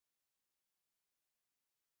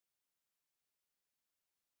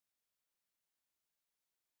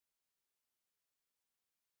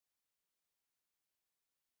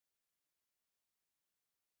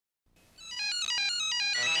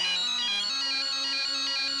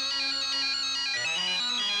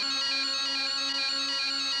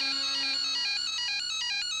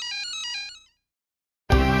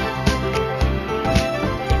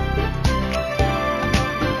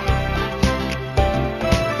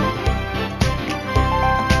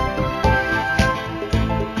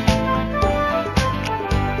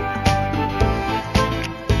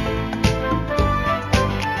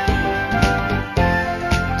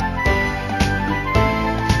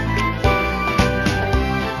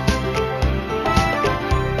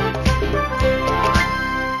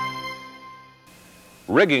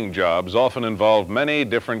Rigging jobs often involve many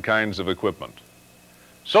different kinds of equipment.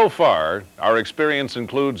 So far, our experience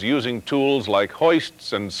includes using tools like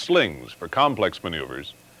hoists and slings for complex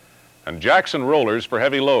maneuvers and jacks and rollers for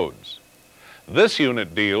heavy loads. This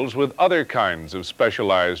unit deals with other kinds of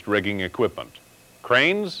specialized rigging equipment,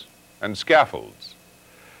 cranes and scaffolds.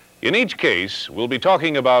 In each case, we'll be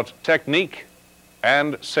talking about technique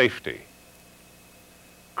and safety.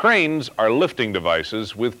 Cranes are lifting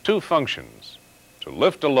devices with two functions: to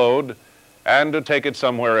lift a load and to take it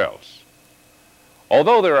somewhere else.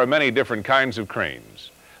 Although there are many different kinds of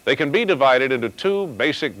cranes, they can be divided into two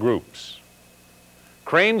basic groups.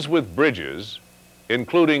 Cranes with bridges,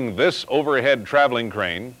 including this overhead traveling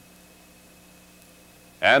crane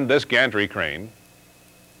and this gantry crane,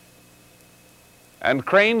 and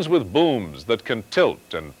cranes with booms that can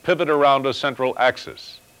tilt and pivot around a central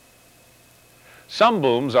axis. Some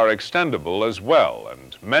booms are extendable as well,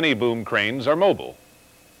 and many boom cranes are mobile.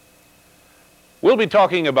 We'll be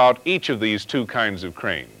talking about each of these two kinds of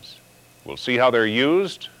cranes. We'll see how they're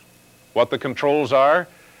used, what the controls are,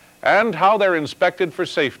 and how they're inspected for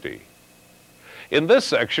safety. In this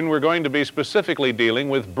section, we're going to be specifically dealing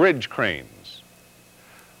with bridge cranes.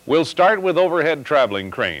 We'll start with overhead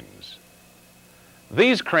traveling cranes.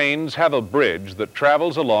 These cranes have a bridge that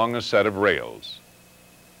travels along a set of rails.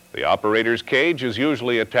 The operator's cage is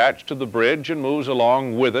usually attached to the bridge and moves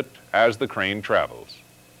along with it as the crane travels.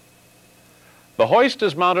 The hoist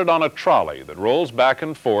is mounted on a trolley that rolls back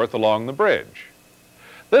and forth along the bridge.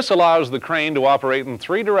 This allows the crane to operate in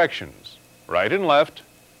three directions: right and left,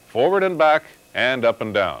 forward and back, and up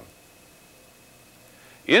and down.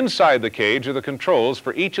 Inside the cage are the controls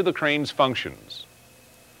for each of the crane's functions.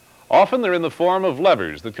 Often they're in the form of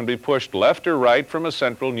levers that can be pushed left or right from a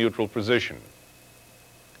central neutral position.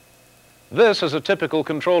 This is a typical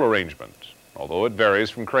control arrangement, although it varies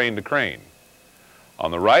from crane to crane. On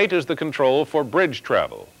the right is the control for bridge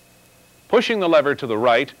travel. Pushing the lever to the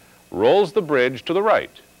right rolls the bridge to the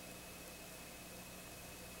right.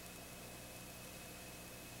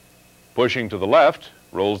 Pushing to the left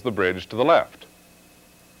rolls the bridge to the left.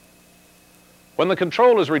 When the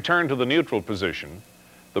control is returned to the neutral position,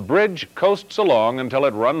 the bridge coasts along until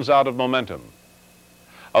it runs out of momentum.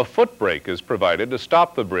 A foot brake is provided to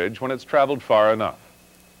stop the bridge when it's traveled far enough.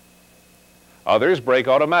 Others brake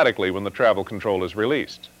automatically when the travel control is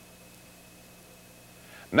released.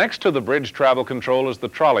 Next to the bridge travel control is the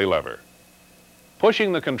trolley lever.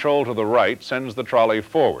 Pushing the control to the right sends the trolley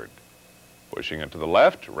forward. Pushing it to the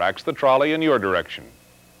left racks the trolley in your direction.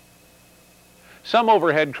 Some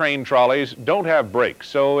overhead crane trolleys don't have brakes,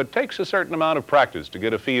 so it takes a certain amount of practice to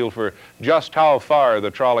get a feel for just how far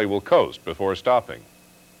the trolley will coast before stopping.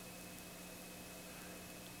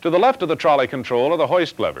 To the left of the trolley control are the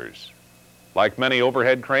hoist levers. Like many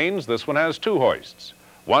overhead cranes, this one has two hoists,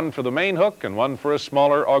 one for the main hook and one for a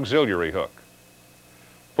smaller auxiliary hook.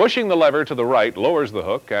 Pushing the lever to the right lowers the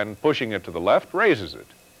hook, and pushing it to the left raises it.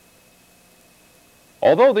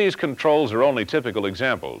 Although these controls are only typical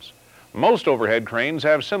examples, most overhead cranes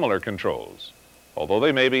have similar controls, although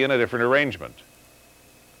they may be in a different arrangement.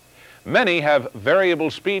 Many have variable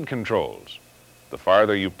speed controls. The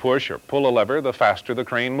farther you push or pull a lever, the faster the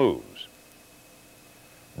crane moves.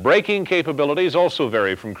 Braking capabilities also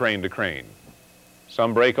vary from crane to crane.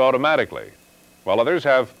 Some brake automatically, while others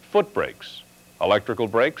have foot brakes, electrical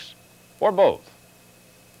brakes, or both.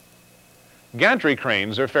 Gantry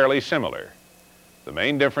cranes are fairly similar. The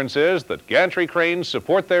main difference is that gantry cranes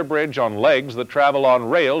support their bridge on legs that travel on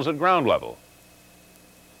rails at ground level,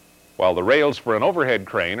 while the rails for an overhead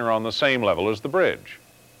crane are on the same level as the bridge.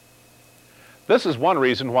 This is one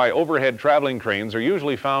reason why overhead traveling cranes are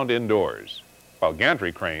usually found indoors, while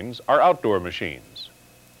gantry cranes are outdoor machines.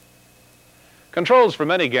 Controls for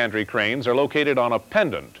many gantry cranes are located on a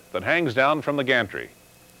pendant that hangs down from the gantry.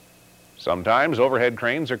 Sometimes overhead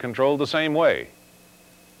cranes are controlled the same way.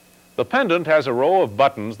 The pendant has a row of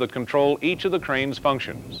buttons that control each of the crane's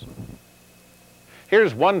functions.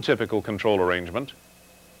 Here's one typical control arrangement.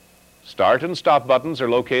 Start and stop buttons are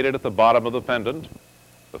located at the bottom of the pendant.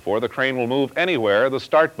 Before the crane will move anywhere, the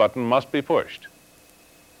start button must be pushed.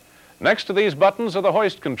 Next to these buttons are the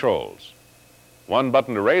hoist controls. One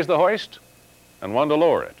button to raise the hoist and one to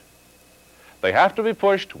lower it. They have to be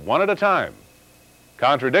pushed one at a time.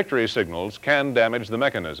 Contradictory signals can damage the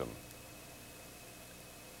mechanism.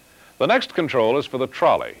 The next control is for the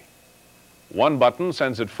trolley. One button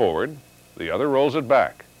sends it forward, the other rolls it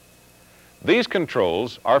back. These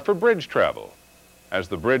controls are for bridge travel. As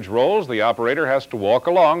the bridge rolls, the operator has to walk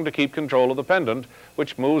along to keep control of the pendant,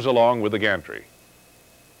 which moves along with the gantry.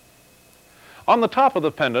 On the top of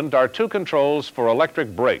the pendant are two controls for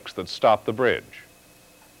electric brakes that stop the bridge.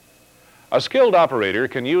 A skilled operator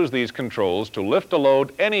can use these controls to lift a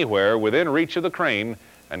load anywhere within reach of the crane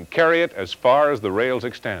and carry it as far as the rails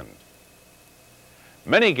extend.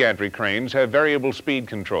 Many gantry cranes have variable speed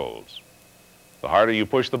controls. The harder you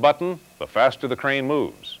push the button, the faster the crane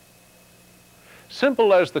moves.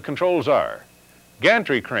 Simple as the controls are,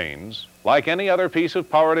 gantry cranes, like any other piece of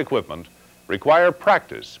powered equipment, require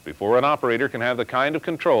practice before an operator can have the kind of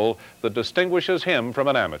control that distinguishes him from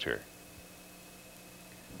an amateur.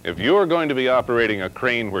 If you're going to be operating a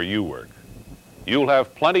crane where you work, you'll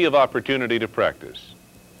have plenty of opportunity to practice.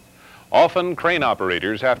 Often, crane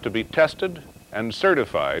operators have to be tested and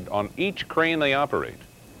certified on each crane they operate,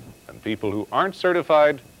 and people who aren't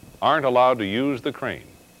certified aren't allowed to use the crane.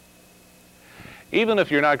 Even if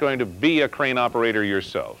you're not going to be a crane operator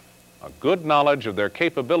yourself, a good knowledge of their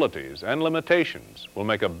capabilities and limitations will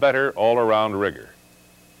make a better all-around rigger.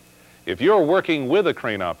 If you're working with a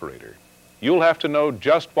crane operator, you'll have to know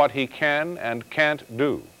just what he can and can't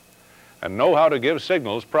do, and know how to give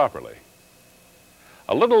signals properly.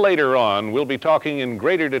 A little later on, we'll be talking in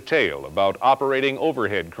greater detail about operating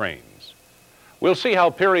overhead cranes. We'll see how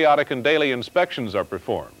periodic and daily inspections are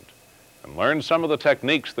performed, and learn some of the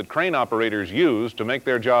techniques that crane operators use to make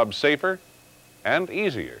their jobs safer and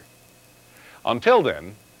easier. Until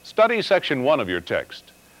then, study Section 1 of your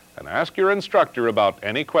text and ask your instructor about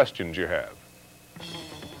any questions you have.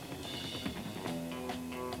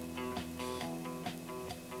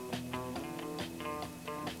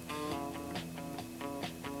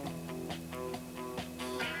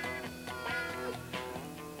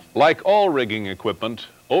 Like all rigging equipment,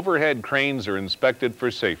 overhead cranes are inspected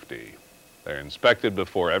for safety. They're inspected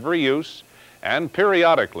before every use, and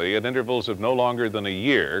periodically, at intervals of no longer than a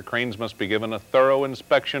year, cranes must be given a thorough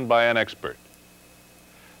inspection by an expert.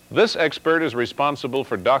 This expert is responsible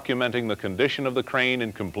for documenting the condition of the crane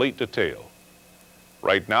in complete detail.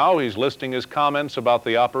 Right now, he's listing his comments about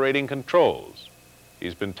the operating controls.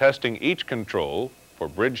 He's been testing each control for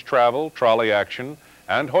bridge travel, trolley action,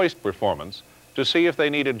 and hoist performance to see if they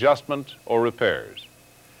need adjustment or repairs.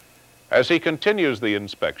 As he continues the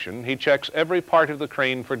inspection, he checks every part of the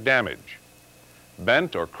crane for damage.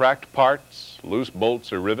 Bent or cracked parts, loose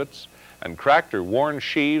bolts or rivets, and cracked or worn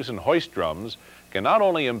sheaves and hoist drums can not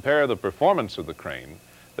only impair the performance of the crane,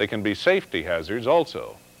 they can be safety hazards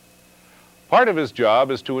also. Part of his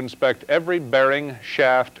job is to inspect every bearing,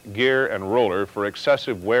 shaft, gear, and roller for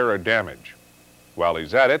excessive wear or damage. While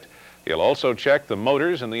he's at it, he'll also check the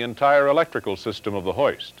motors and the entire electrical system of the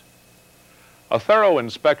hoist. A thorough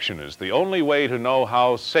inspection is the only way to know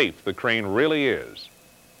how safe the crane really is.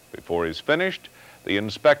 Before he's finished, the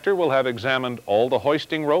inspector will have examined all the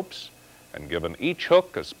hoisting ropes and given each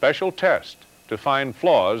hook a special test to find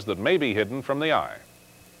flaws that may be hidden from the eye.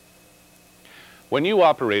 When you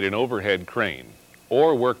operate an overhead crane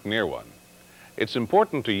or work near one, it's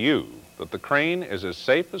important to you that the crane is as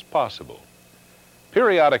safe as possible.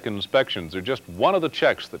 Periodic inspections are just one of the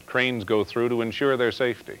checks that cranes go through to ensure their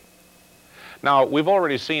safety. Now, we've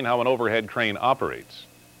already seen how an overhead crane operates.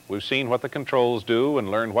 We've seen what the controls do and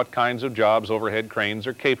learned what kinds of jobs overhead cranes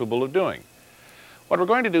are capable of doing. What we're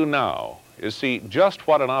going to do now is see just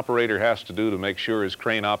what an operator has to do to make sure his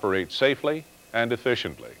crane operates safely and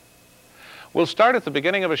efficiently. We'll start at the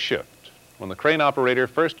beginning of a shift, when the crane operator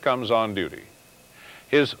first comes on duty.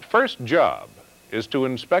 His first job is to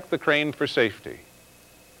inspect the crane for safety.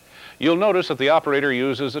 You'll notice that the operator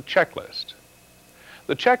uses a checklist.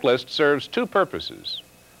 The checklist serves two purposes.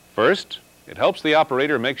 First, it helps the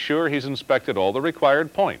operator make sure he's inspected all the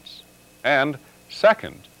required points. And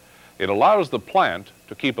second, it allows the plant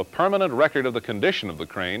to keep a permanent record of the condition of the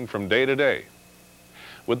crane from day to day.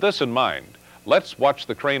 With this in mind, let's watch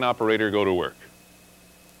the crane operator go to work.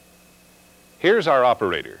 Here's our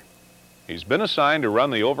operator. He's been assigned to run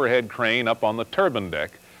the overhead crane up on the turbine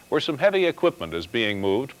deck where some heavy equipment is being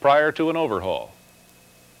moved prior to an overhaul.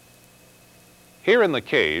 Here in the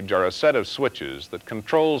cage are a set of switches that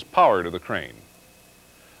controls power to the crane.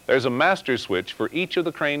 There's a master switch for each of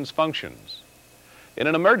the crane's functions. In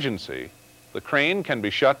an emergency, the crane can be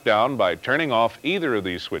shut down by turning off either of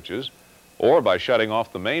these switches or by shutting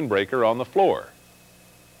off the main breaker on the floor.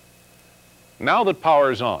 Now that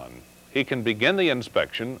power's on, he can begin the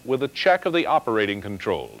inspection with a check of the operating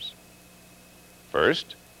controls.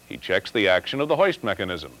 First, he checks the action of the hoist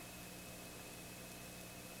mechanism.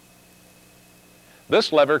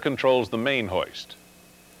 This lever controls the main hoist.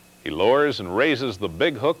 He lowers and raises the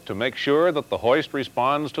big hook to make sure that the hoist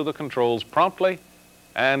responds to the controls promptly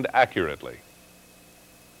and accurately.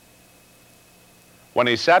 When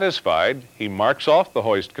he's satisfied, he marks off the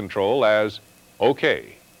hoist control as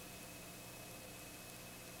OK.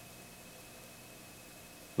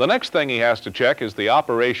 The next thing he has to check is the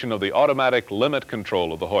operation of the automatic limit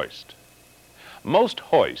control of the hoist. Most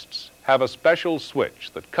hoists have a special switch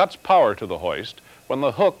that cuts power to the hoist when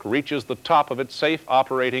the hook reaches the top of its safe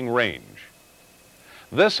operating range.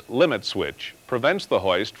 This limit switch prevents the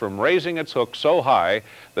hoist from raising its hook so high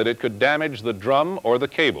that it could damage the drum or the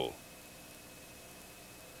cable.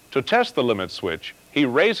 To test the limit switch, he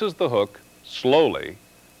raises the hook slowly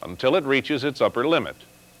until it reaches its upper limit.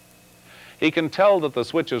 He can tell that the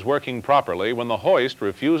switch is working properly when the hoist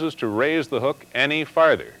refuses to raise the hook any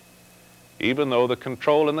farther, even though the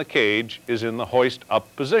control in the cage is in the hoist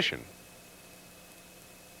up position.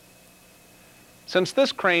 Since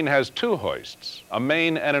this crane has two hoists, a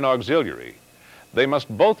main and an auxiliary, they must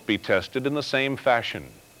both be tested in the same fashion.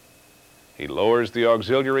 He lowers the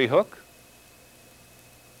auxiliary hook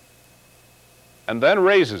and then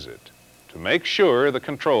raises it to make sure the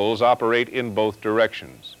controls operate in both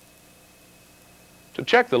directions. To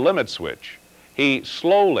check the limit switch, he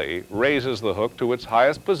slowly raises the hook to its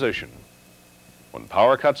highest position. When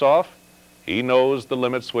power cuts off, he knows the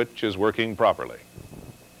limit switch is working properly.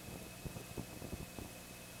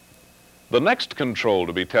 The next control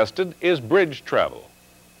to be tested is bridge travel.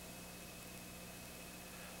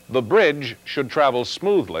 The bridge should travel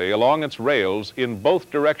smoothly along its rails in both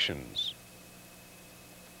directions.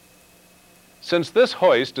 Since this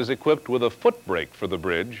hoist is equipped with a foot brake for the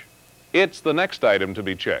bridge, it's the next item to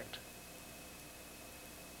be checked.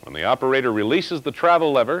 When the operator releases the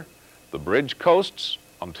travel lever, the bridge coasts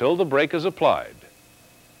until the brake is applied.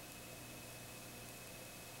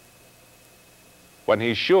 When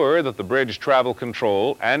he's sure that the bridge travel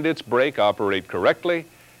control and its brake operate correctly,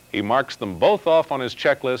 he marks them both off on his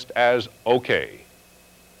checklist as OK.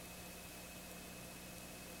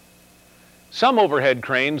 Some overhead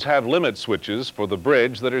cranes have limit switches for the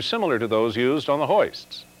bridge that are similar to those used on the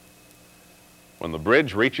hoists. When the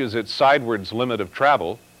bridge reaches its sidewards limit of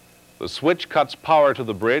travel, the switch cuts power to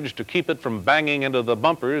the bridge to keep it from banging into the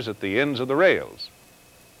bumpers at the ends of the rails.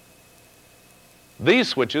 These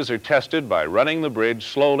switches are tested by running the bridge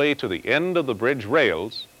slowly to the end of the bridge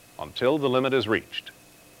rails until the limit is reached.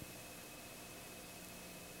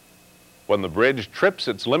 When the bridge trips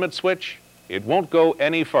its limit switch, it won't go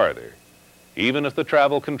any farther, even if the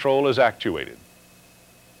travel control is actuated.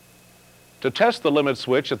 To test the limit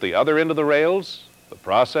switch at the other end of the rails, the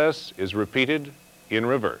process is repeated in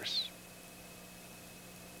reverse.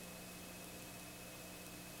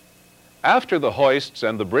 After the hoists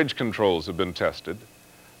and the bridge controls have been tested,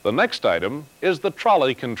 the next item is the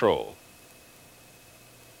trolley control.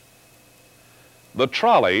 The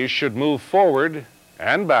trolley should move forward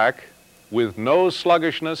and back with no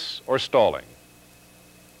sluggishness or stalling.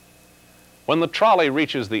 When the trolley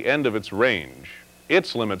reaches the end of its range,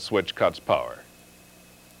 its limit switch cuts power.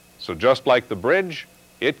 So just like the bridge,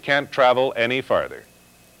 it can't travel any farther.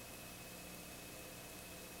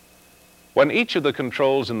 When each of the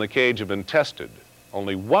controls in the cage have been tested,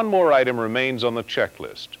 only one more item remains on the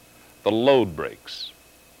checklist, the load brakes.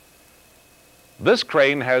 This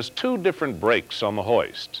crane has two different brakes on the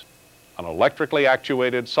hoist, an electrically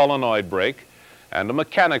actuated solenoid brake and a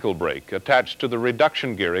mechanical brake attached to the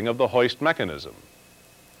reduction gearing of the hoist mechanism.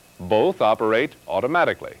 Both operate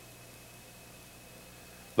automatically.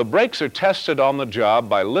 The brakes are tested on the job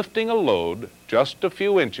by lifting a load just a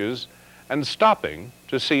few inches and stopping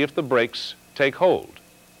to see if the brakes take hold.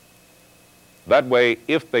 That way,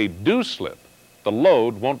 if they do slip, the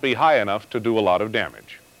load won't be high enough to do a lot of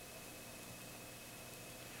damage.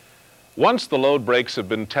 Once the load brakes have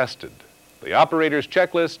been tested, the operator's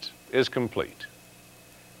checklist is complete.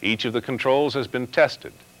 Each of the controls has been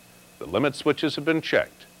tested, the limit switches have been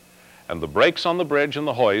checked, and the brakes on the bridge and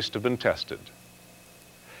the hoist have been tested.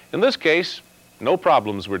 In this case, no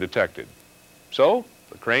problems were detected, so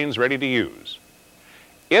the crane's ready to use.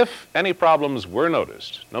 If any problems were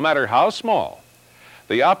noticed, no matter how small,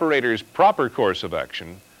 the operator's proper course of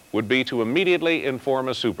action would be to immediately inform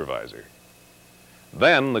a supervisor.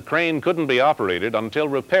 Then the crane couldn't be operated until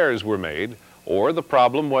repairs were made or the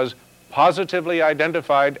problem was positively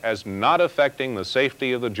identified as not affecting the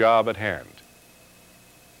safety of the job at hand.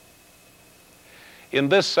 In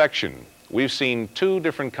this section, we've seen two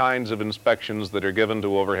different kinds of inspections that are given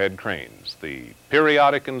to overhead cranes, the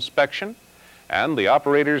periodic inspection and the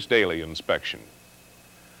operator's daily inspection.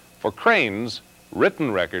 For cranes,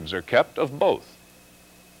 written records are kept of both.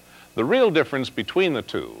 The real difference between the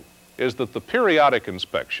two is that the periodic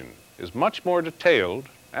inspection is much more detailed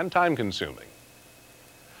and time-consuming.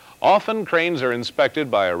 Often, cranes are inspected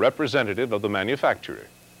by a representative of the manufacturer.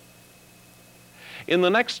 In the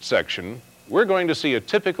next section, we're going to see a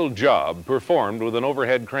typical job performed with an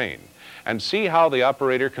overhead crane and see how the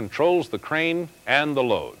operator controls the crane and the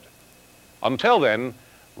load. Until then,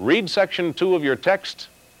 read section 2 of your text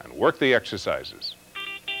and work the exercises.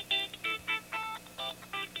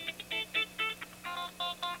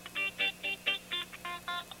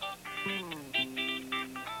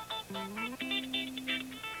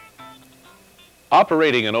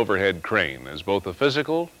 Operating an overhead crane is both a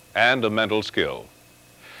physical and a mental skill.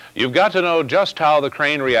 You've got to know just how the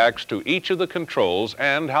crane reacts to each of the controls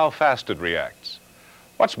and how fast it reacts.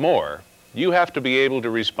 What's more, you have to be able to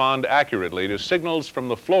respond accurately to signals from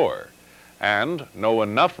the floor and know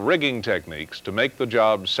enough rigging techniques to make the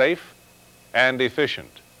job safe and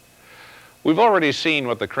efficient. We've already seen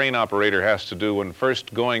what the crane operator has to do when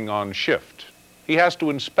first going on shift. He has to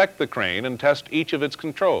inspect the crane and test each of its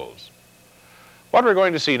controls. What we're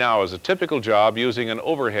going to see now is a typical job using an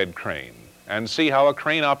overhead crane and see how a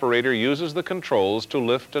crane operator uses the controls to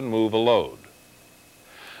lift and move a load.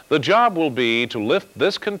 The job will be to lift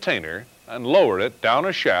this container and lower it down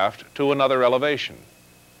a shaft to another elevation.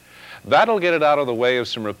 That'll get it out of the way of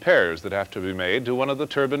some repairs that have to be made to one of the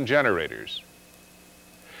turbine generators.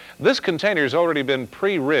 This container's already been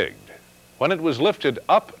pre-rigged. When it was lifted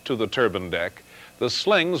up to the turbine deck, the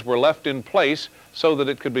slings were left in place so that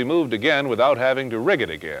it could be moved again without having to rig it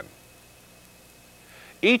again.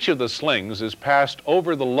 Each of the slings is passed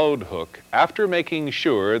over the load hook after making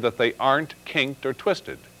sure that they aren't kinked or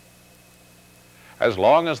twisted. As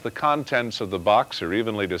long as the contents of the box are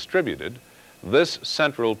evenly distributed, this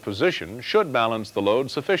central position should balance the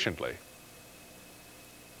load sufficiently.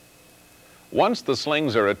 Once the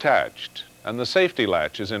slings are attached and the safety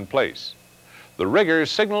latch is in place, the rigger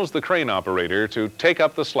signals the crane operator to take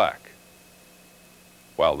up the slack.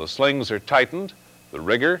 While the slings are tightened, the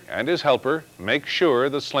rigger and his helper make sure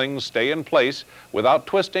the slings stay in place without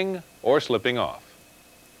twisting or slipping off.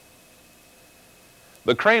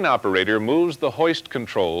 The crane operator moves the hoist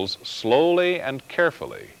controls slowly and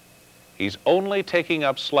carefully. He's only taking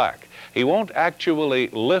up slack. He won't actually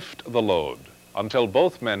lift the load until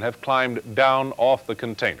both men have climbed down off the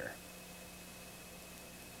container.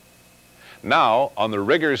 Now, on the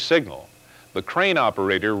rigger's signal, the crane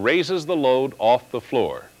operator raises the load off the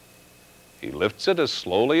floor. He lifts it as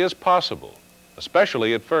slowly as possible,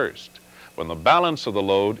 especially at first, when the balance of the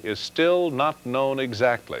load is still not known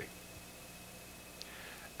exactly.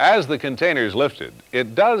 As the container is lifted,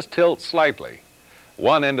 it does tilt slightly.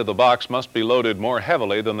 One end of the box must be loaded more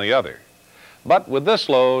heavily than the other. But with this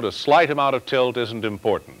load, a slight amount of tilt isn't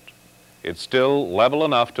important. It's still level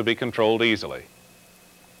enough to be controlled easily.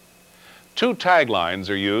 Two tag lines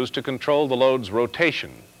are used to control the load's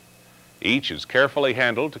rotation. Each is carefully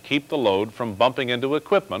handled to keep the load from bumping into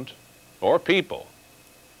equipment or people.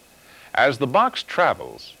 As the box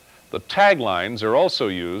travels, the tag lines are also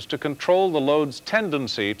used to control the load's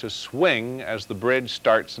tendency to swing as the bridge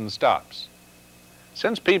starts and stops.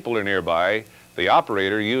 Since people are nearby, the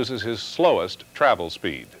operator uses his slowest travel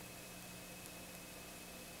speed.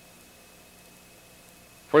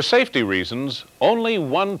 For safety reasons, only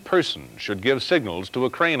one person should give signals to a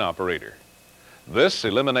crane operator. This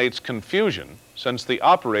eliminates confusion, since the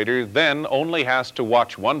operator then only has to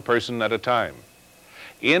watch one person at a time.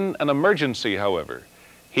 In an emergency, however,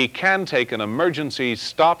 he can take an emergency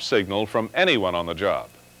stop signal from anyone on the job.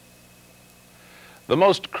 The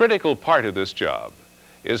most critical part of this job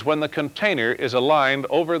is when the container is aligned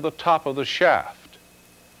over the top of the shaft.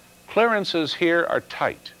 Clearances here are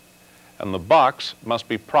tight, and the box must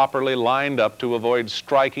be properly lined up to avoid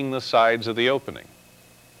striking the sides of the opening.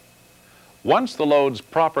 Once the load's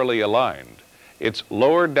properly aligned, it's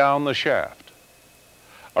lowered down the shaft.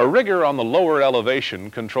 A rigger on the lower elevation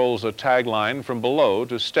controls a tag line from below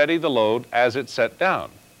to steady the load as it's set down.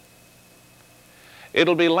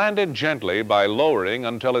 It'll be landed gently by lowering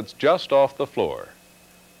until it's just off the floor,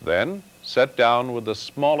 then set down with the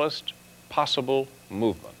smallest possible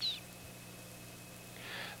movements.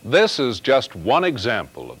 This is just one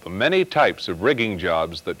example of the many types of rigging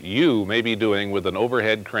jobs that you may be doing with an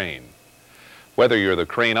overhead crane. Whether you're the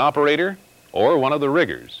crane operator or one of the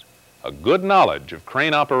riggers, a good knowledge of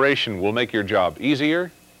crane operation will make your job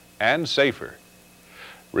easier and safer.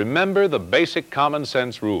 Remember the basic common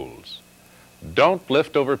sense rules. Don't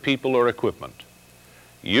lift over people or equipment.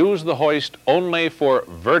 Use the hoist only for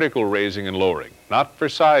vertical raising and lowering, not for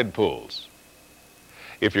side pulls.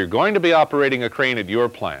 If you're going to be operating a crane at your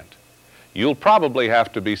plant, you'll probably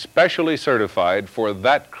have to be specially certified for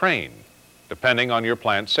that crane, depending on your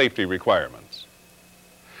plant's safety requirements.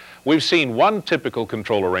 We've seen one typical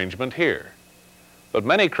control arrangement here, but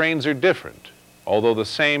many cranes are different, although the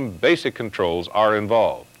same basic controls are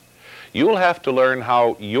involved. You'll have to learn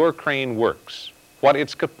how your crane works, what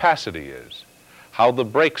its capacity is, how the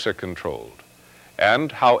brakes are controlled,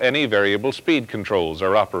 and how any variable speed controls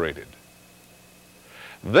are operated.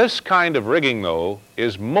 This kind of rigging, though,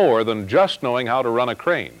 is more than just knowing how to run a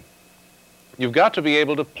crane. You've got to be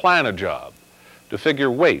able to plan a job, to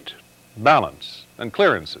figure weight, balance, and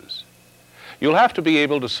clearances. You'll have to be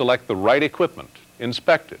able to select the right equipment,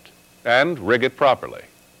 inspect it, and rig it properly.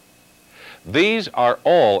 These are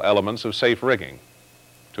all elements of safe rigging.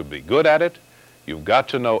 To be good at it, you've got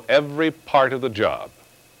to know every part of the job.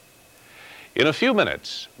 In a few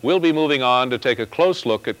minutes, we'll be moving on to take a close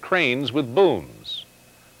look at cranes with booms.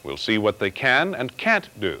 We'll see what they can and can't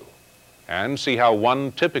do, and see how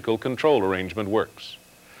one typical control arrangement works.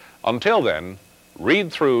 Until then,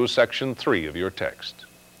 read through Section 3 of your text.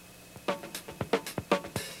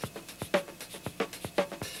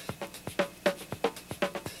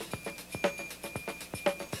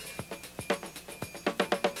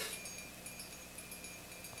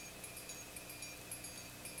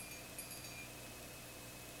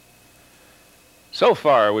 So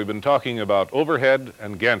far, we've been talking about overhead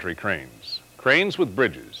and gantry cranes, cranes with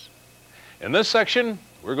bridges. In this section,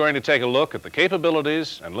 we're going to take a look at the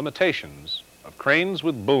capabilities and limitations of cranes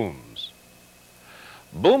with booms.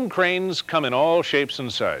 Boom cranes come in all shapes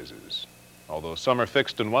and sizes. Although some are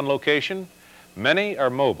fixed in one location, many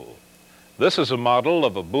are mobile. This is a model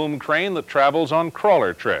of a boom crane that travels on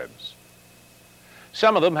crawler treads.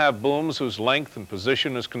 Some of them have booms whose length and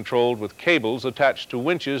position is controlled with cables attached to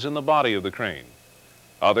winches in the body of the crane.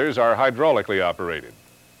 Others are hydraulically operated.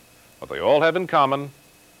 What they all have in common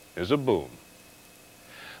is a boom.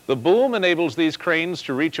 The boom enables these cranes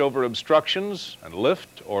to reach over obstructions and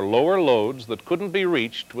lift or lower loads that couldn't be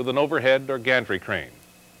reached with an overhead or gantry crane.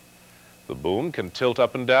 The boom can tilt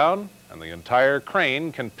up and down, and the entire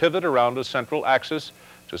crane can pivot around a central axis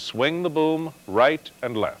to swing the boom right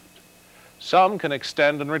and left. Some can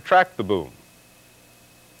extend and retract the boom.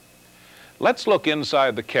 Let's look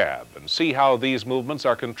inside the cab and see how these movements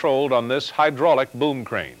are controlled on this hydraulic boom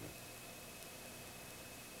crane.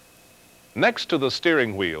 Next to the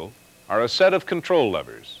steering wheel are a set of control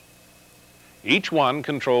levers. Each one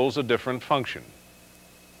controls a different function.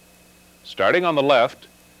 Starting on the left,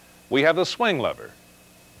 we have the swing lever.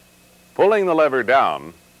 Pulling the lever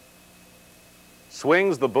down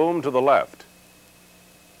swings the boom to the left.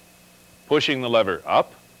 Pushing the lever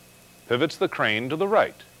up pivots the crane to the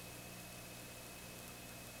right.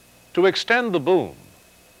 To extend the boom,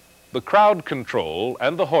 the crowd control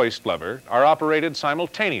and the hoist lever are operated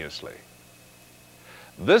simultaneously.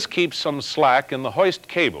 This keeps some slack in the hoist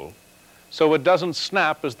cable so it doesn't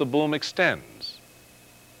snap as the boom extends.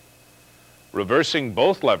 Reversing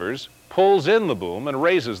both levers pulls in the boom and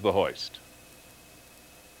raises the hoist.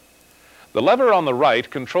 The lever on the right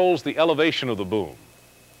controls the elevation of the boom.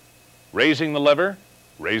 Raising the lever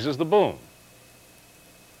raises the boom.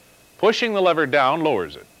 Pushing the lever down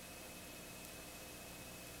lowers it.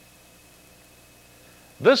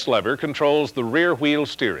 This lever controls the rear wheel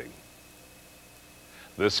steering.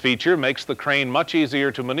 This feature makes the crane much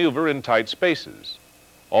easier to maneuver in tight spaces.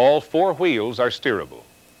 All four wheels are steerable.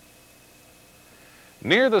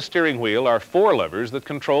 Near the steering wheel are four levers that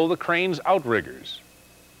control the crane's outriggers.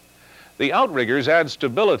 The outriggers add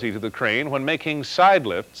stability to the crane when making side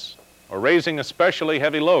lifts or raising especially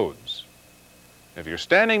heavy loads. If you're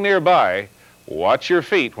standing nearby, watch your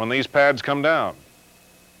feet when these pads come down.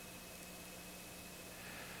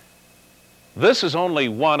 This is only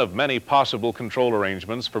one of many possible control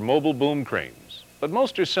arrangements for mobile boom cranes, but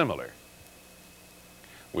most are similar.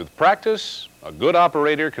 With practice, a good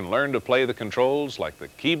operator can learn to play the controls like the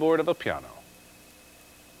keyboard of a piano.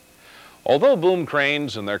 Although boom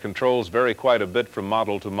cranes and their controls vary quite a bit from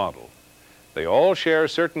model to model, they all share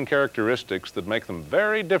certain characteristics that make them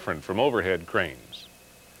very different from overhead cranes.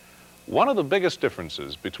 One of the biggest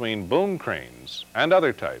differences between boom cranes and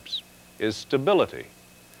other types is stability.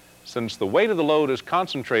 Since the weight of the load is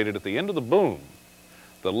concentrated at the end of the boom,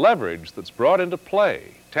 the leverage that's brought into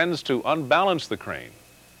play tends to unbalance the crane,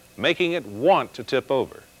 making it want to tip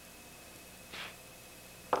over.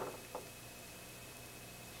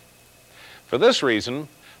 For this reason,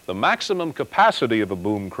 the maximum capacity of a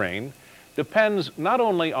boom crane depends not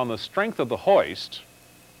only on the strength of the hoist,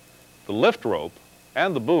 the lift rope,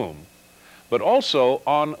 and the boom, but also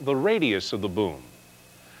on the radius of the boom.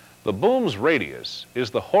 The boom's radius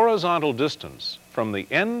is the horizontal distance from the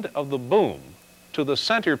end of the boom to the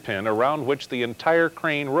center pin around which the entire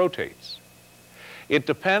crane rotates. It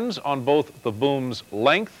depends on both the boom's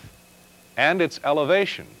length and its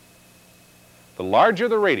elevation. The larger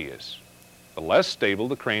the radius, the less stable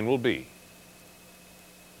the crane will be.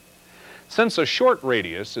 Since a short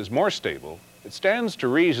radius is more stable, it stands to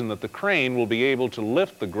reason that the crane will be able to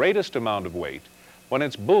lift the greatest amount of weight when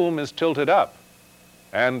its boom is tilted up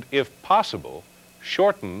and, if possible,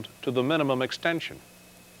 shortened to the minimum extension.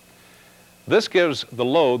 This gives the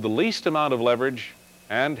load the least amount of leverage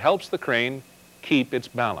and helps the crane keep its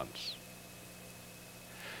balance.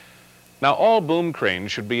 Now, all boom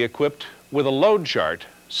cranes should be equipped with a load chart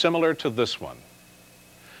similar to this one.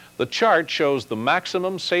 The chart shows the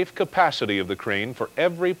maximum safe capacity of the crane for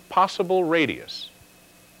every possible radius.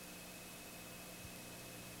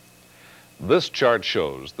 This chart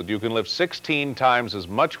shows that you can lift 16 times as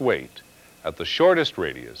much weight at the shortest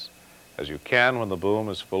radius as you can when the boom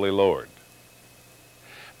is fully lowered.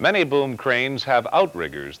 Many boom cranes have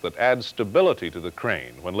outriggers that add stability to the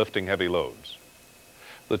crane when lifting heavy loads.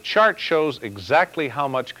 The chart shows exactly how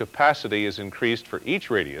much capacity is increased for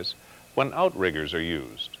each radius when outriggers are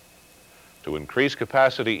used. To increase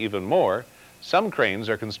capacity even more, some cranes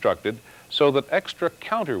are constructed so that extra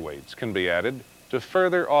counterweights can be added to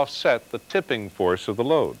further offset the tipping force of the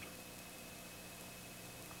load.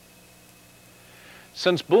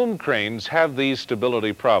 Since boom cranes have these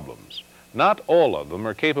stability problems, not all of them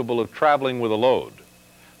are capable of traveling with a load.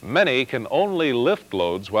 Many can only lift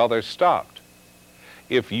loads while they're stopped.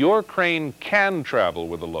 If your crane can travel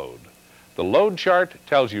with a load, the load chart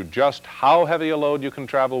tells you just how heavy a load you can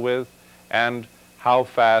travel with and how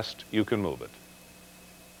fast you can move it.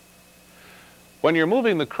 When you're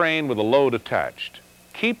moving the crane with a load attached,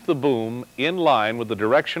 keep the boom in line with the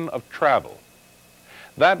direction of travel.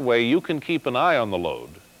 That way you can keep an eye on the load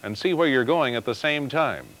and see where you're going at the same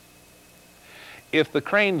time. If the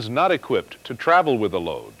crane's not equipped to travel with a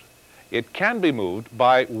load, it can be moved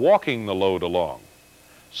by walking the load along.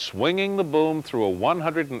 Swinging the boom through a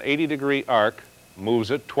 180-degree arc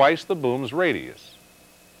moves it twice the boom's radius.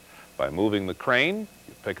 By moving the crane,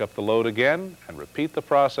 you pick up the load again and repeat the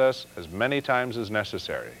process as many times as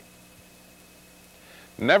necessary.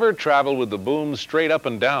 Never travel with the boom straight up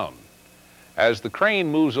and down. As the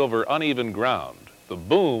crane moves over uneven ground, the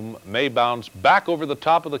boom may bounce back over the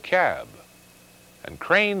top of the cab, and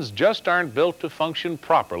cranes just aren't built to function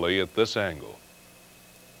properly at this angle.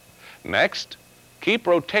 Next, keep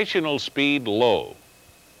rotational speed low.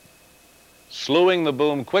 Slewing the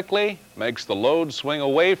boom quickly makes the load swing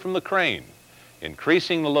away from the crane,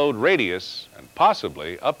 increasing the load radius and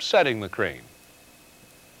possibly upsetting the crane.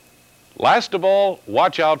 Last of all,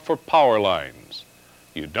 watch out for power lines.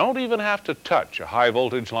 You don't even have to touch a high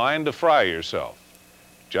voltage line to fry yourself.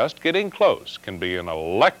 Just getting close can be an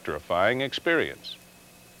electrifying experience.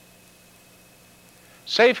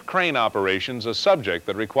 Safe crane operation's a subject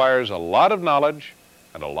that requires a lot of knowledge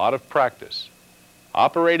and a lot of practice.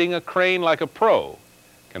 Operating a crane like a pro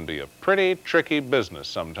can be a pretty tricky business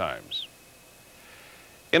sometimes.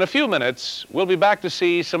 In a few minutes, we'll be back to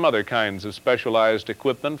see some other kinds of specialized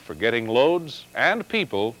equipment for getting loads and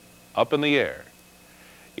people up in the air.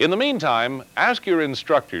 In the meantime, ask your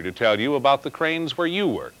instructor to tell you about the cranes where you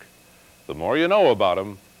work. The more you know about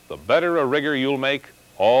them, the better a rigger you'll make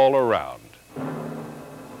all around.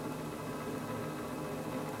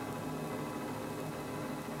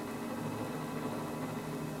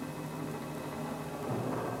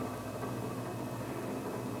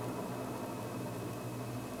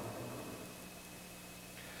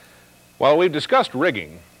 While we've discussed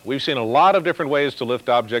rigging, we've seen a lot of different ways to lift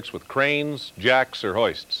objects with cranes, jacks, or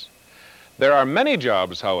hoists. There are many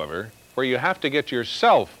jobs, however, where you have to get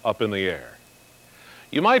yourself up in the air.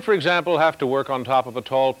 You might, for example, have to work on top of a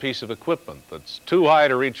tall piece of equipment that's too high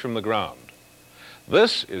to reach from the ground.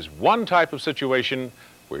 This is one type of situation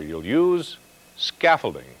where you'll use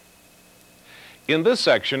scaffolding. In this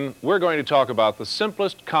section, we're going to talk about the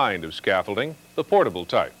simplest kind of scaffolding, the portable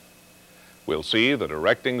type. We'll see that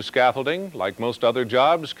erecting scaffolding, like most other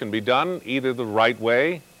jobs, can be done either the right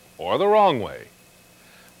way or the wrong way.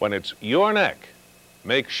 When it's your neck,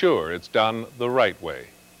 make sure it's done the right way.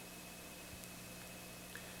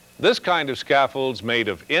 This kind of scaffold's made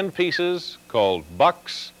of end pieces called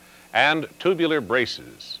bucks and tubular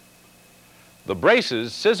braces. The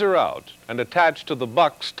braces scissor out and attach to the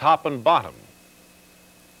buck's top and bottom.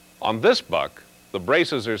 On this buck, the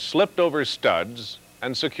braces are slipped over studs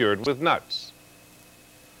and secured with nuts.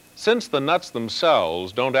 Since the nuts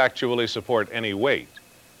themselves don't actually support any weight,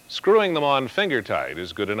 screwing them on finger tight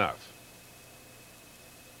is good enough.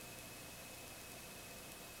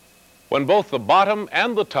 When both the bottom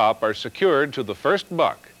and the top are secured to the first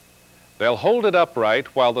buck, they'll hold it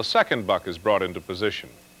upright while the second buck is brought into position.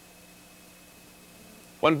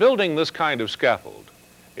 When building this kind of scaffold,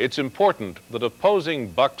 it's important that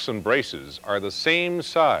opposing bucks and braces are the same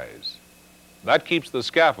size. That keeps the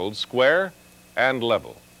scaffold square and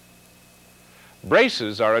level.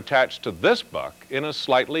 Braces are attached to this buck in a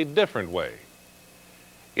slightly different way.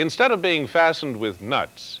 Instead of being fastened with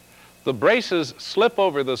nuts, the braces slip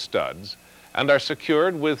over the studs and are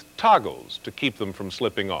secured with toggles to keep them from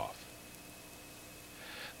slipping off.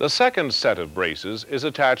 The second set of braces is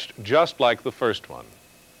attached just like the first one.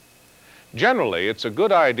 Generally, it's a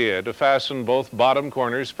good idea to fasten both bottom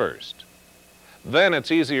corners first. Then it's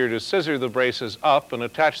easier to scissor the braces up and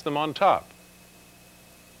attach them on top.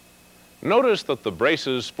 Notice that the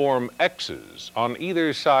braces form X's on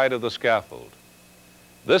either side of the scaffold.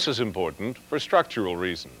 This is important for structural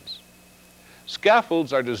reasons.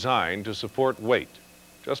 Scaffolds are designed to support weight,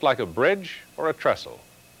 just like a bridge or a trestle.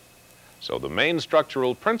 So the main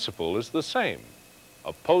structural principle is the same,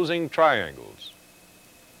 opposing triangles.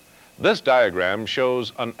 This diagram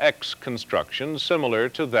shows an X construction similar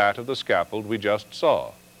to that of the scaffold we just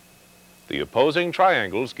saw. The opposing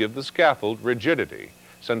triangles give the scaffold rigidity,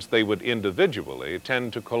 since they would individually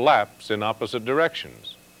tend to collapse in opposite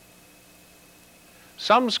directions.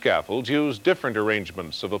 Some scaffolds use different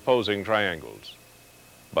arrangements of opposing triangles,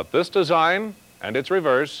 but this design and its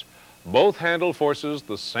reverse both handle forces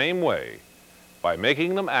the same way by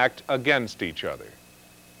making them act against each other.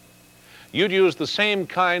 You'd use the same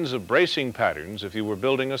kinds of bracing patterns if you were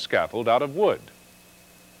building a scaffold out of wood.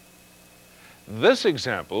 This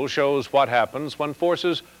example shows what happens when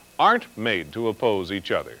forces aren't made to oppose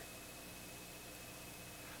each other.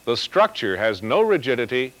 The structure has no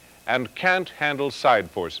rigidity and can't handle side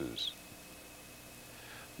forces.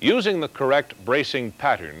 Using the correct bracing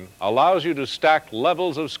pattern allows you to stack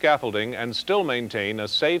levels of scaffolding and still maintain a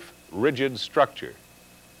safe, rigid structure.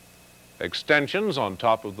 Extensions on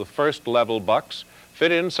top of the first level bucks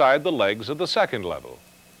fit inside the legs of the second level.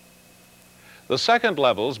 The second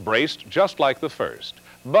level's braced just like the first,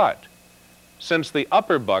 but since the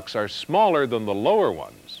upper bucks are smaller than the lower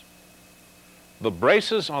ones, the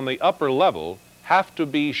braces on the upper level have to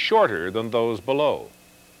be shorter than those below.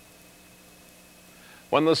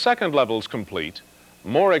 When the second level's complete,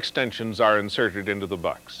 more extensions are inserted into the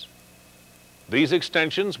bucks. These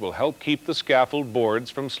extensions will help keep the scaffold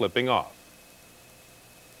boards from slipping off.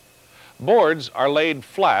 Boards are laid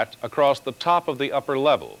flat across the top of the upper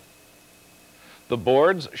level. The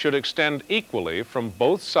boards should extend equally from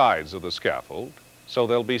both sides of the scaffold, so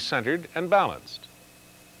they'll be centered and balanced.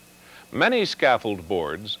 Many scaffold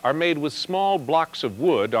boards are made with small blocks of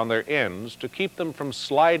wood on their ends to keep them from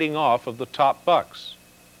sliding off of the top bucks.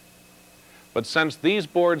 But since these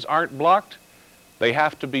boards aren't blocked, they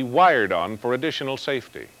have to be wired on for additional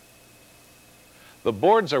safety. The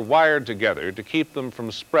boards are wired together to keep them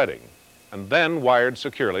from spreading, and then wired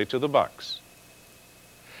securely to the bucks.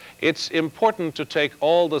 It's important to take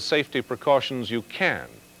all the safety precautions you can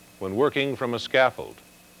when working from a scaffold,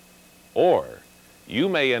 or you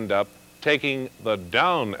may end up taking the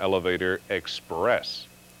down elevator express.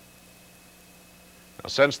 Now,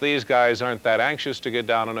 since these guys aren't that anxious to get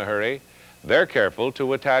down in a hurry, they're careful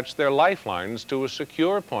to attach their lifelines to a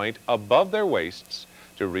secure point above their waists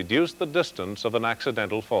to reduce the distance of an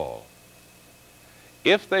accidental fall.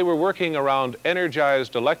 If they were working around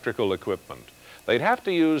energized electrical equipment, they'd have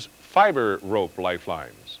to use fiber rope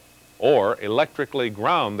lifelines or electrically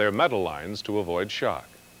ground their metal lines to avoid shock.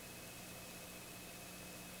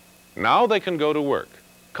 Now they can go to work,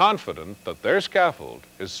 confident that their scaffold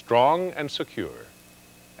is strong and secure.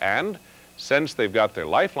 And since they've got their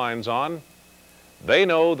lifelines on, they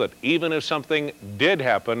know that even if something did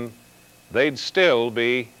happen, they'd still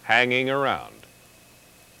be hanging around.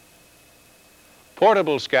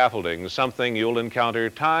 Portable scaffolding is something you'll encounter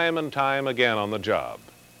time and time again on the job.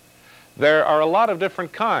 There are a lot of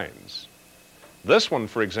different kinds. This one,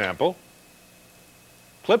 for example,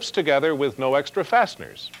 clips together with no extra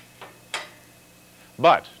fasteners.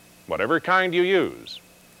 But whatever kind you use,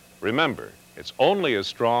 remember, it's only as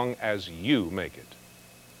strong as you make it.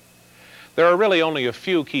 There are really only a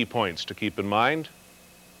few key points to keep in mind.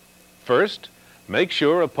 First, make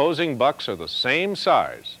sure opposing bucks are the same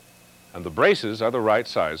size and the braces are the right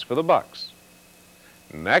size for the bucks.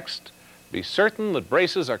 Next, be certain that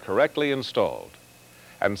braces are correctly installed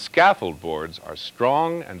and scaffold boards are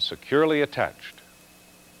strong and securely attached.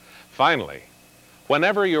 Finally,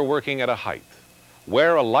 whenever you're working at a height,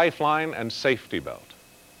 wear a lifeline and safety belt.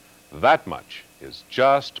 That much is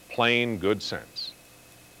just plain good sense.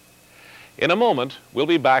 In a moment, we'll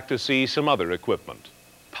be back to see some other equipment,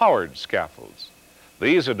 powered scaffolds.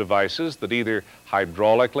 These are devices that either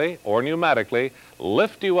hydraulically or pneumatically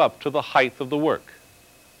lift you up to the height of the work.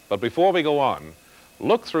 But before we go on,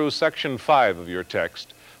 look through section 5 of your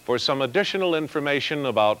text for for some additional information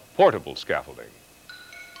about portable scaffolding.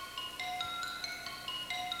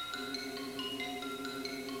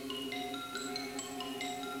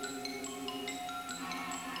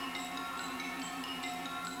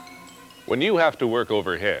 When you have to work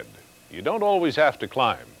overhead, you don't always have to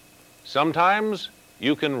climb. Sometimes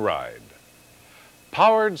you can ride.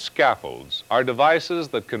 Powered scaffolds are devices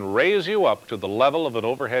that can raise you up to the level of an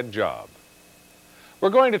overhead job. We're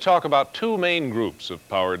going to talk about two main groups of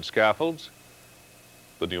powered scaffolds: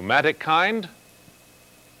 the pneumatic kind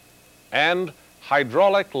and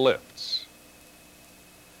hydraulic lifts.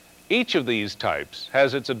 Each of these types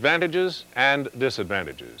has its advantages and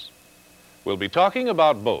disadvantages. We'll be talking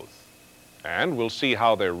about both, and we'll see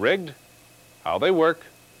how they're rigged, how they work,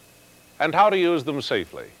 and how to use them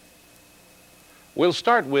safely. We'll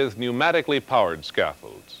start with pneumatically powered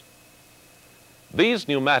scaffolds. These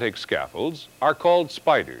pneumatic scaffolds are called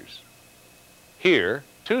spiders. Here,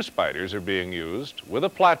 two spiders are being used with a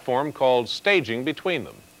platform called staging between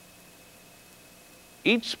them.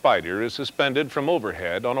 Each spider is suspended from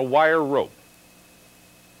overhead on a wire rope.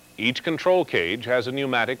 Each control cage has a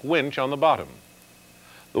pneumatic winch on the bottom.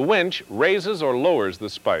 The winch raises or lowers the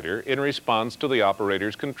spider in response to the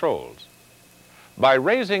operator's controls. By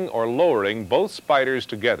raising or lowering both spiders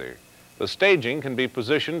together, the staging can be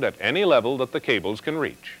positioned at any level that the cables can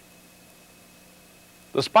reach.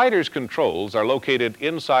 The spider's controls are located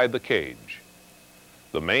inside the cage.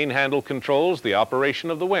 The main handle controls the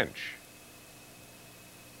operation of the winch.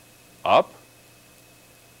 Up,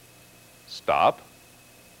 stop,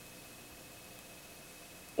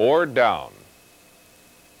 or down.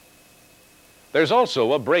 There's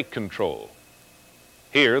also a brake control.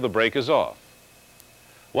 Here, the brake is off.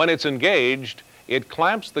 When it's engaged, it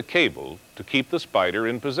clamps the cable to keep the spider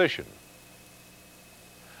in position.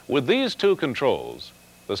 With these two controls,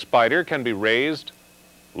 the spider can be raised,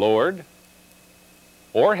 lowered,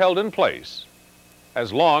 or held in place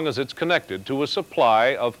as long as it's connected to a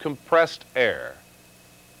supply of compressed air.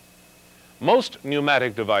 Most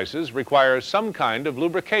pneumatic devices require some kind of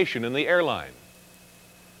lubrication in the airline.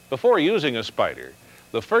 Before using a spider,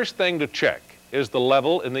 the first thing to check is the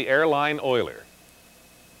level in the airline oiler.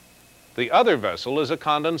 The other vessel is a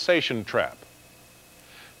condensation trap.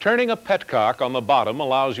 Turning a petcock on the bottom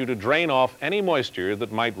allows you to drain off any moisture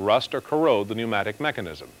that might rust or corrode the pneumatic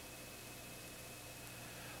mechanism.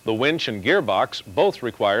 The winch and gearbox both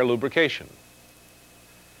require lubrication.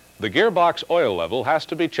 The gearbox oil level has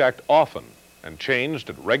to be checked often and changed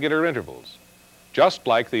at regular intervals, just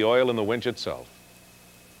like the oil in the winch itself.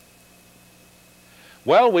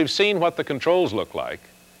 Well, we've seen what the controls look like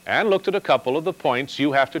and looked at a couple of the points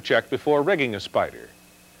you have to check before rigging a spider.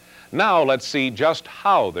 Now let's see just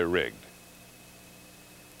how they're rigged.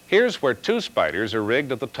 Here's where two spiders are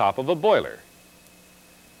rigged at the top of a boiler.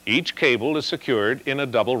 Each cable is secured in a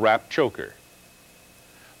double-wrap choker.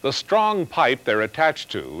 The strong pipe they're attached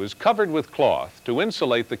to is covered with cloth to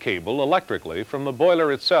insulate the cable electrically from the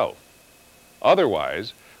boiler itself.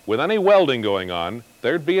 Otherwise, with any welding going on,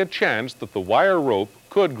 there'd be a chance that the wire rope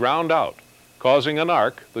could ground out, causing an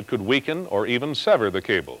arc that could weaken or even sever the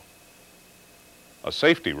cable. A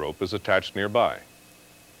safety rope is attached nearby.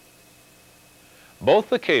 Both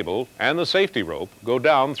the cable and the safety rope go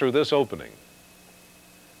down through this opening.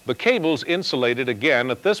 The cable's insulated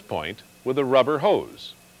again at this point with a rubber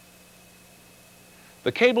hose.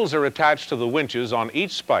 The cables are attached to the winches on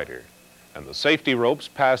each spider, and the safety ropes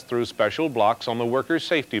pass through special blocks on the worker's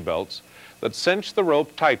safety belts that cinch the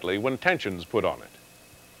rope tightly when tension's put on it.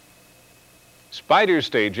 Spider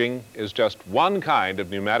staging is just one kind of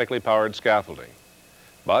pneumatically powered scaffolding,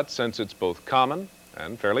 but since it's both common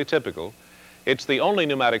and fairly typical, it's the only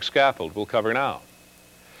pneumatic scaffold we'll cover now.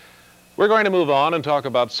 We're going to move on and talk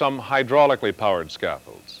about some hydraulically powered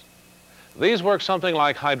scaffolds. These work something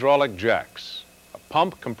like hydraulic jacks. A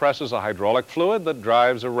pump compresses a hydraulic fluid that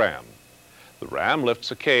drives a ram. The ram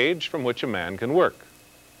lifts a cage from which a man can work.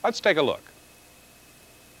 Let's take a look.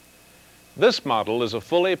 This model is a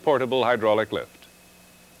fully portable hydraulic lift.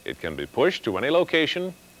 It can be pushed to any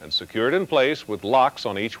location and secured in place with locks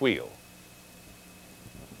on each wheel.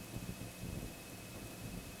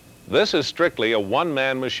 This is strictly a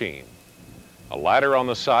one-man machine. A ladder on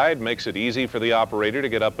the side makes it easy for the operator to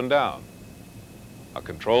get up and down. A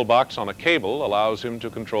control box on a cable allows him to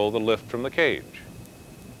control the lift from the cage.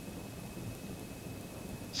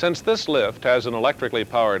 Since this lift has an electrically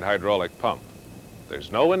powered hydraulic pump, there's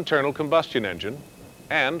no internal combustion engine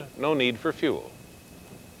and no need for fuel.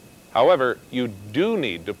 However, you do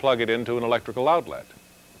need to plug it into an electrical outlet.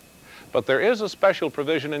 But there is a special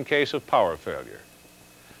provision in case of power failure.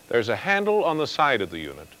 There's a handle on the side of the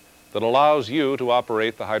unit that allows you to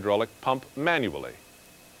operate the hydraulic pump manually.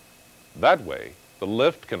 That way, the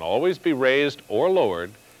lift can always be raised or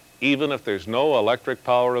lowered even if there's no electric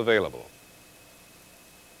power available.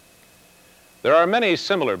 There are many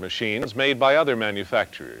similar machines made by other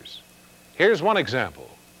manufacturers. Here's one example.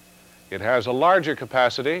 It has a larger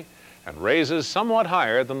capacity and raises somewhat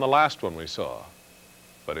higher than the last one we saw,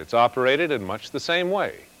 but it's operated in much the same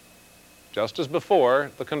way. Just as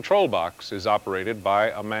before, the control box is operated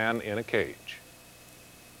by a man in a cage.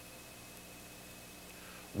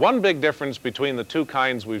 One big difference between the two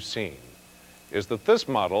kinds we've seen is that this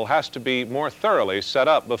model has to be more thoroughly set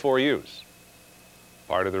up before use.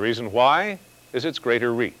 Part of the reason why is its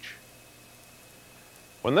greater reach.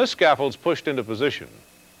 When this scaffold's pushed into position,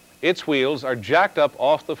 its wheels are jacked up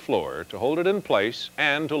off the floor to hold it in place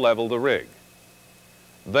and to level the rig.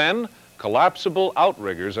 Then, collapsible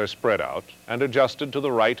outriggers are spread out and adjusted to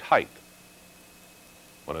the right height.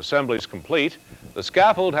 When assembly is complete, the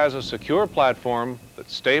scaffold has a secure platform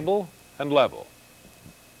that's stable and level.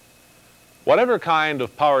 Whatever kind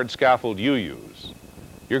of powered scaffold you use,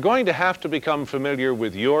 you're going to have to become familiar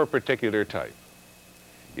with your particular type.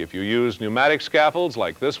 If you use pneumatic scaffolds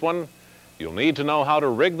like this one, you'll need to know how to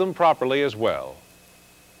rig them properly as well.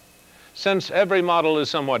 Since every model is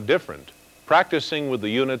somewhat different, practicing with the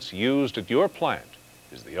units used at your plant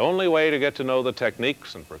is the only way to get to know the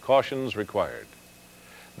techniques and precautions required.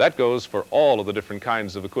 That goes for all of the different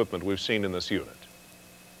kinds of equipment we've seen in this unit,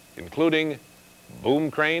 including boom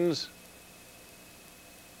cranes,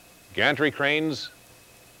 gantry cranes,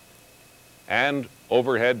 and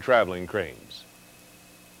overhead traveling cranes.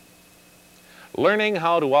 Learning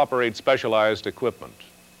how to operate specialized equipment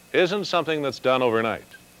isn't something that's done overnight.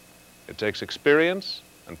 It takes experience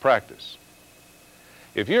and practice.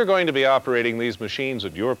 If you're going to be operating these machines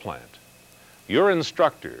at your plant, your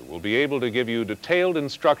instructor will be able to give you detailed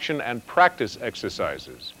instruction and practice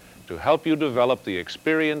exercises to help you develop the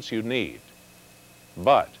experience you need.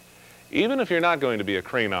 But even if you're not going to be a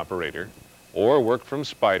crane operator or work from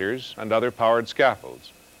spiders and other powered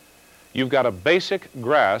scaffolds, you've got a basic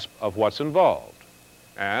grasp of what's involved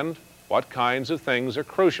and what kinds of things are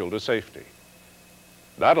crucial to safety.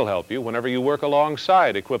 That'll help you whenever you work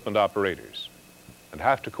alongside equipment operators and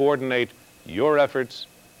have to coordinate your efforts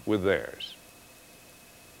with theirs.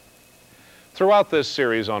 Throughout this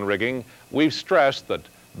series on rigging, we've stressed that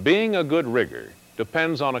being a good rigger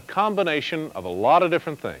depends on a combination of a lot of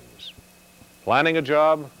different things: planning a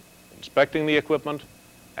job, inspecting the equipment,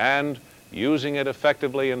 and using it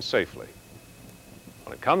effectively and safely.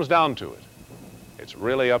 When it comes down to it, it's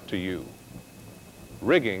really up to you.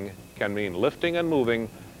 Rigging can mean lifting and moving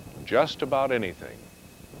just about anything.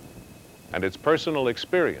 And it's personal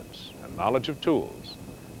experience and knowledge of tools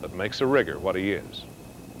that makes a rigger what he is.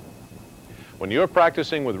 When you're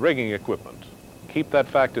practicing with rigging equipment, keep that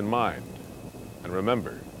fact in mind. And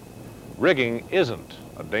remember, rigging isn't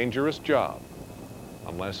a dangerous job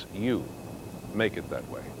unless you make it that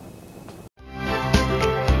way.